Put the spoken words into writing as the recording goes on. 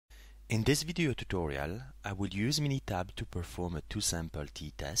In this video tutorial, I will use Minitab to perform a two-sample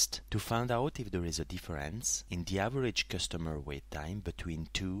t-test to find out if there is a difference in the average customer wait time between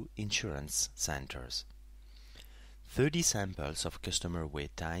two insurance centers. 30 samples of customer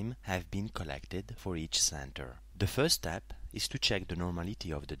wait time have been collected for each center. The first step is to check the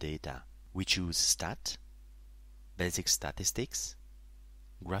normality of the data. We choose Stat, Basic Statistics,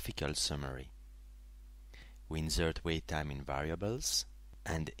 Graphical Summary. We insert wait time in Variables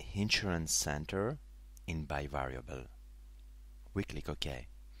and Insurance Center in By Variable. We click OK.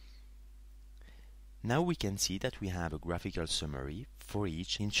 Now we can see that we have a graphical summary for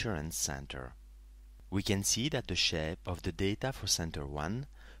each insurance center. We can see that the shape of the data for Center 1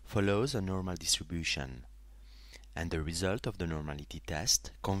 follows a normal distribution, and the result of the normality test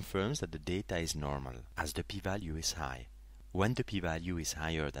confirms that the data is normal, as the p-value is high. When the p-value is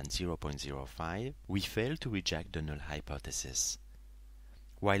higher than 0.05, we fail to reject the null hypothesis.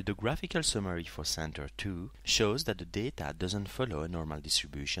 While the graphical summary for Center 2 shows that the data doesn't follow a normal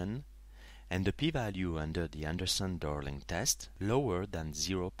distribution, and the p-value under the Anderson-Darling test lower than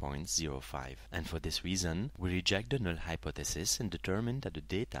 0.05, and for this reason we reject the null hypothesis and determine that the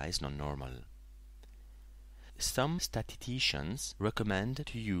data is non-normal. Some statisticians recommend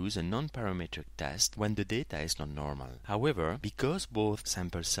to use a non-parametric test when the data is non-normal. However, because both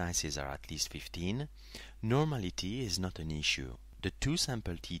sample sizes are at least 15, normality is not an issue. The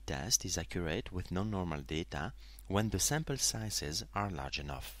two-sample t-test is accurate with non-normal data when the sample sizes are large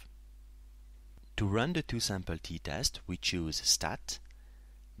enough. To run the two-sample t-test, we choose Stat,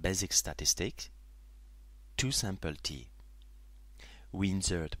 Basic Statistics, two-sample t. We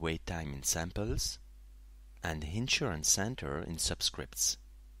insert wait time in Samples and Insurance Center in subscripts.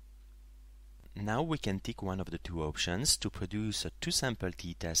 Now we can tick one of the two options to produce a two-sample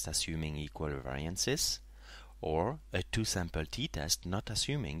t-test assuming equal variances, or a two-sample t-test not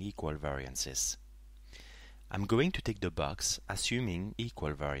assuming equal variances. I'm going to tick the box assuming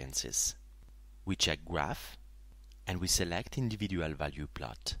equal variances. We check Graph, and we select Individual Value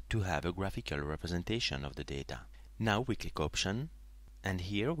Plot to have a graphical representation of the data. Now we click Option, and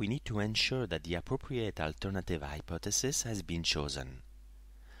here we need to ensure that the appropriate alternative hypothesis has been chosen.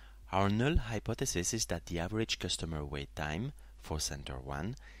 Our null hypothesis is that the average customer wait time for Center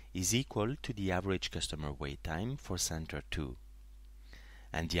 1 is equal to the average customer wait time for Center 2.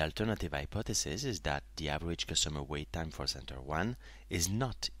 And the alternative hypothesis is that the average customer wait time for Center 1 is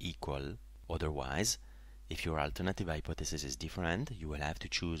not equal. Otherwise, if your alternative hypothesis is different, you will have to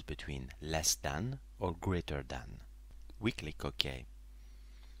choose between less than or greater than. We click OK.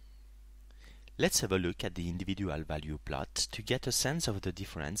 Let's have a look at the individual value plot to get a sense of the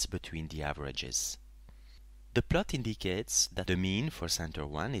difference between the averages. The plot indicates that the mean for Center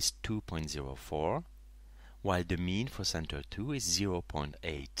 1 is 2.04, while the mean for Center 2 is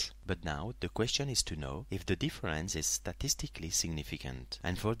 0.8. But now the question is to know if the difference is statistically significant.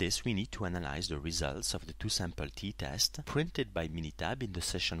 And for this we need to analyze the results of the two-sample t-test printed by Minitab in the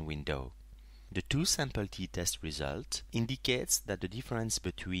session window. The two-sample t-test result indicates that the difference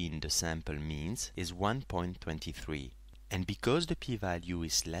between the sample means is 1.23. And because the p-value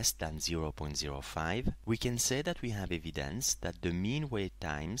is less than 0.05, we can say that we have evidence that the mean wait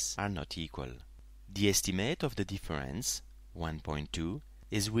times are not equal. The estimate of the difference, 1.2,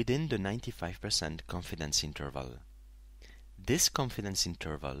 is within the 95% confidence interval. This confidence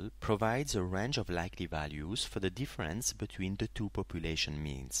interval provides a range of likely values for the difference between the two population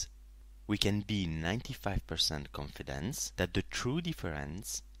means. We can be 95% confident that the true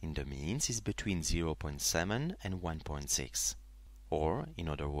difference in the means is between 0.7 and 1.6. Or, in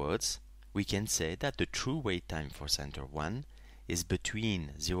other words, we can say that the true wait time for Center 1 is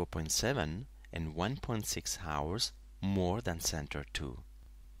between 0.7 and 1.6 hours more than Center 2.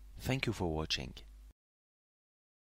 Thank you for watching.